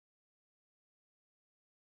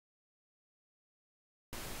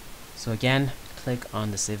So again, click on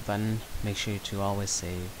the save button, make sure to always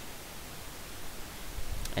save,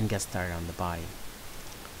 and get started on the body.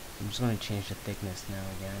 I'm just going to change the thickness now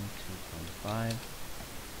again to 25.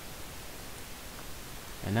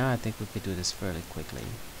 And now I think we could do this fairly quickly.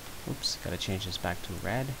 Oops, gotta change this back to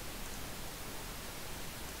red.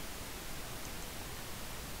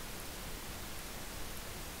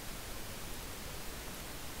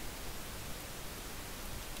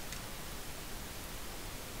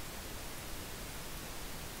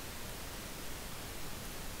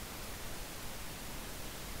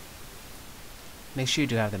 Make sure you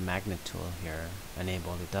do have the magnet tool here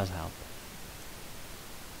enabled, it does help.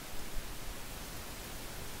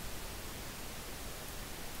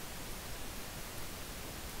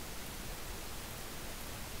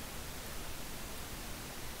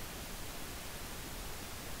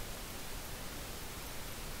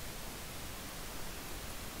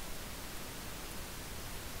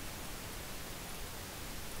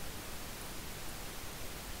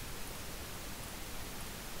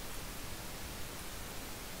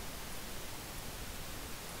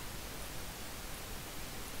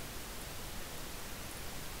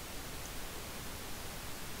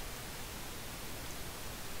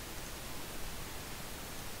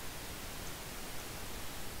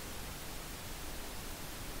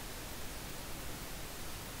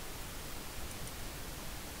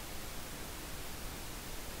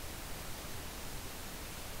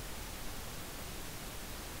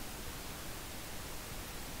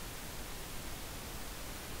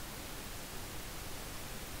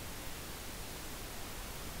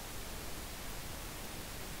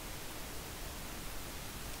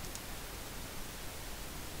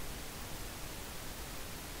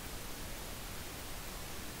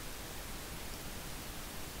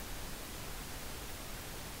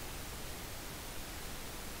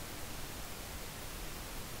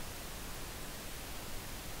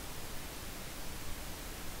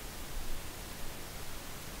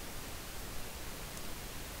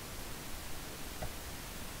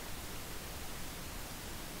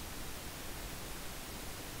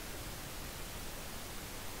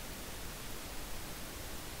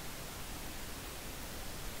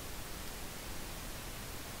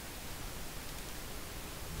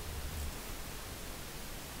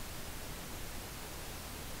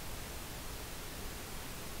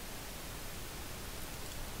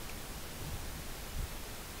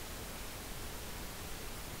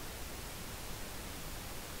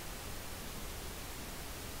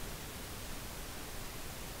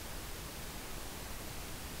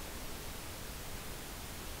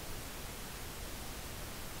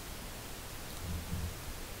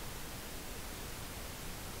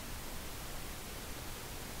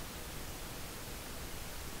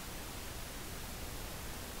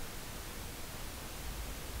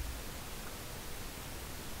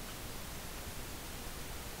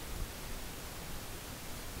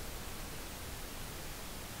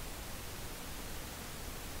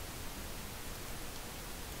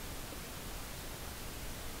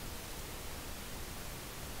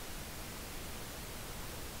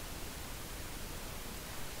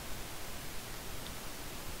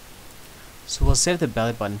 So we'll save the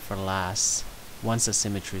belly button for last, once the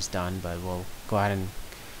symmetry is done, but we'll go ahead and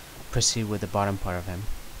proceed with the bottom part of him.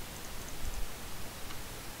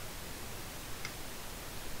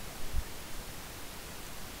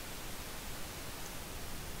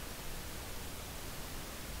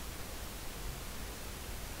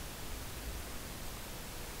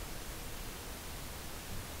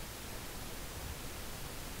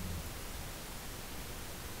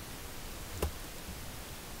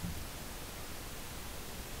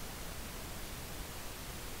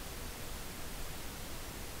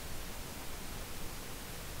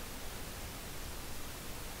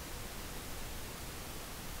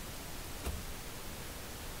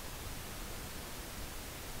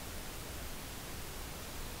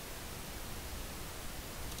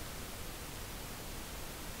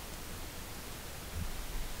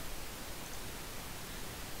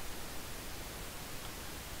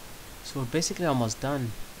 So we're basically almost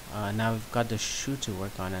done. Now we've got the shoe to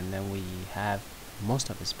work on, and then we have most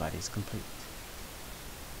of his body is complete.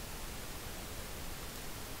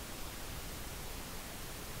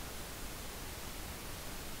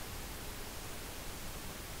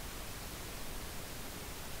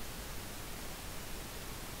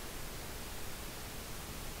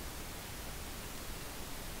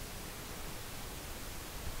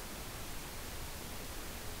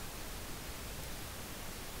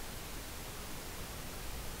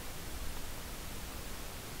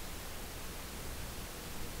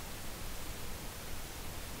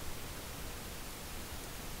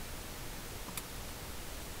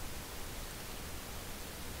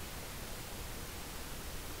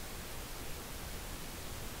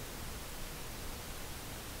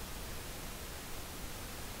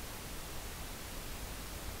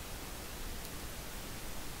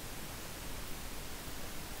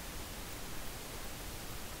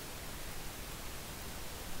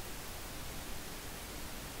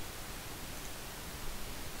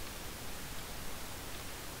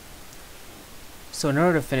 So in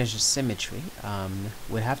order to finish the symmetry,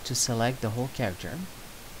 we'd have to select the whole character.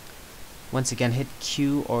 Once again, hit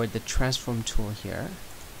Q or the transform tool here,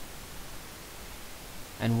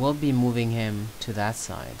 and we'll be moving him to that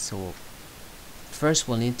side. So first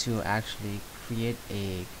we'll need to actually create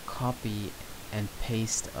a copy and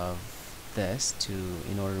paste of this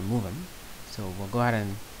in order to move him. So we'll go ahead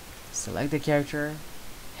and select the character,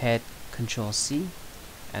 hit Control C,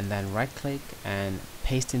 and then right click and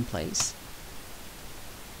paste in place.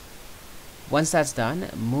 Once that's done,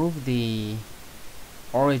 move the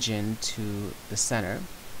origin to the center.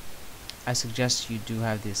 I suggest you do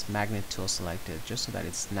have this magnet tool selected just so that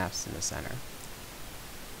it snaps in the center.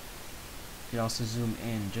 You can also zoom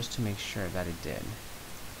in just to make sure that it did.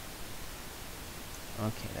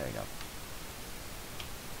 Okay, there we go.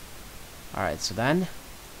 Alright, so then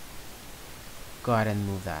go ahead and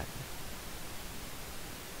move that.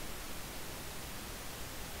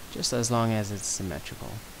 Just as long as it's symmetrical.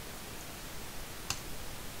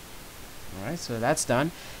 Alright, so that's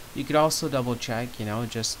done. You could also double check,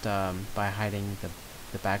 just by hiding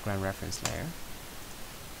the background reference layer.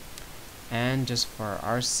 And just for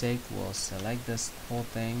our sake, we'll select this whole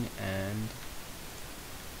thing and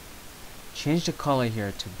change the color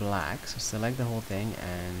here to black. So select the whole thing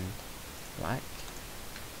and black.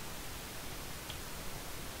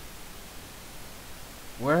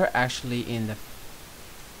 We're actually in the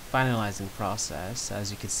finalizing process.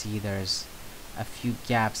 As you can see, there's a few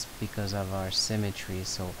gaps because of our symmetry,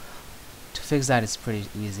 so to fix that it's pretty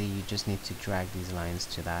easy. You just need to drag these lines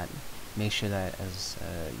to that. Make sure that as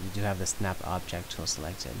you do have the snap object tool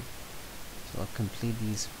selected. So we'll complete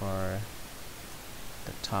these for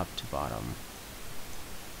the top to bottom.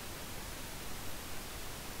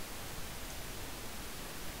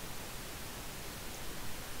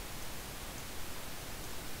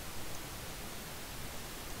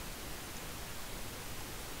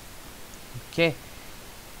 Okay,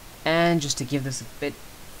 and just to give this a bit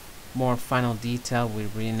more final detail, we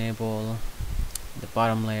re-enable the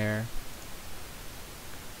bottom layer,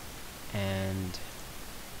 and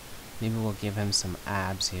maybe we'll give him some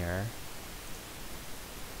abs here.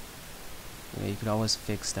 You could always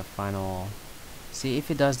fix the final. See,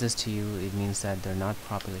 if it does this to you, it means that they're not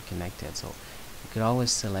properly connected. So you could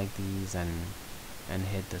always select these and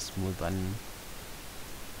hit the smooth button.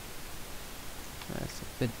 That's a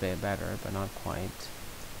bit better, but not quite.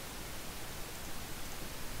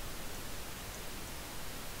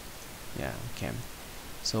 Yeah, okay.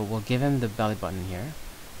 So we'll give him the belly button here.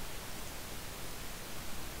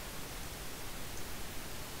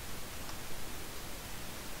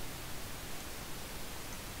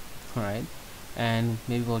 Alright, and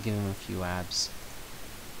maybe we'll give him a few abs.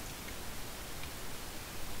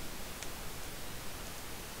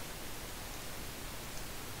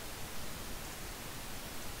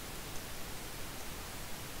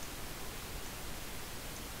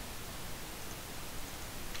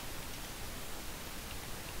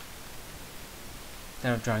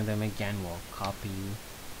 Instead of drawing them again, we'll copy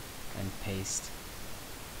and paste.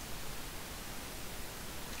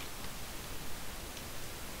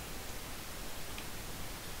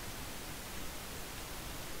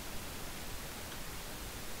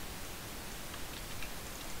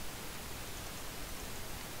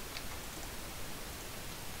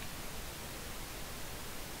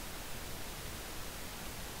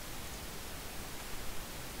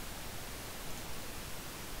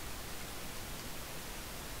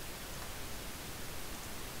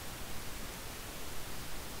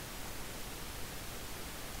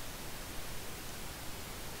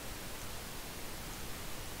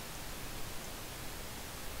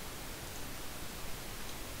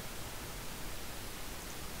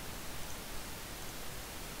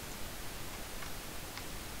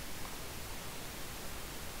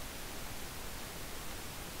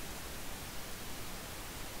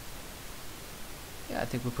 Yeah, I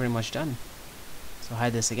think we're pretty much done. So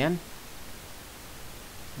hide this again.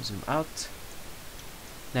 Zoom out.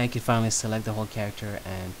 Now you can finally select the whole character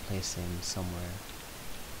and place him somewhere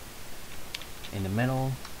in the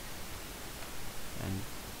middle. And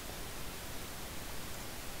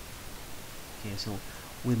okay, so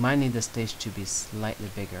we might need the stage to be slightly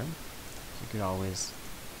bigger. You could always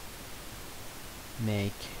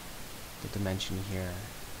make the dimension here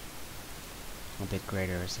a bit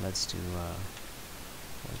greater. So let's do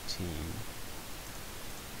 14.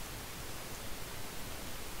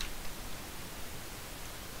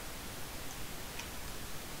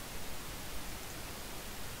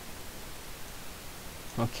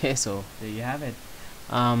 Okay, so there you have it.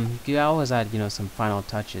 You could always add, some final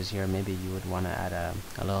touches here. Maybe you would want to add a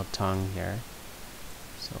little tongue here.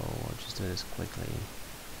 So So we'll just do this quickly.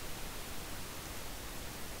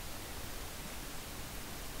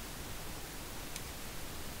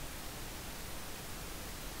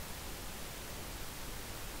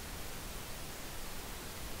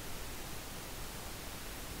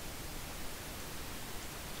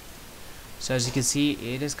 So as you can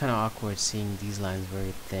see, it is kind of awkward seeing these lines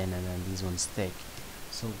very thin and then these ones thick.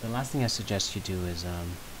 So the last thing I suggest you do is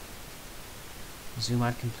zoom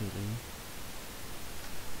out completely,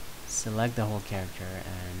 select the whole character,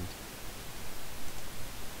 and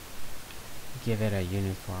give it a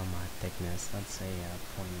uniform thickness. Let's say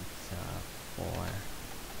 0.4.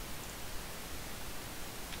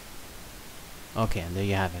 Okay, and there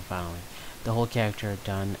you have it. Finally, the whole character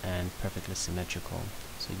done and perfectly symmetrical.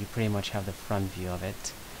 So you pretty much have the front view of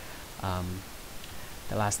it.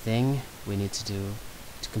 The last thing we need to do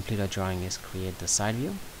to complete our drawing is create the side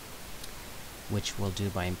view, which we'll do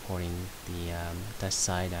by importing the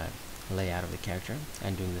side layout of the character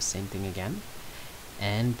and doing the same thing again.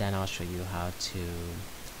 And then I'll show you how to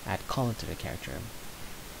add color to the character.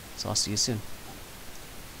 So I'll see you soon.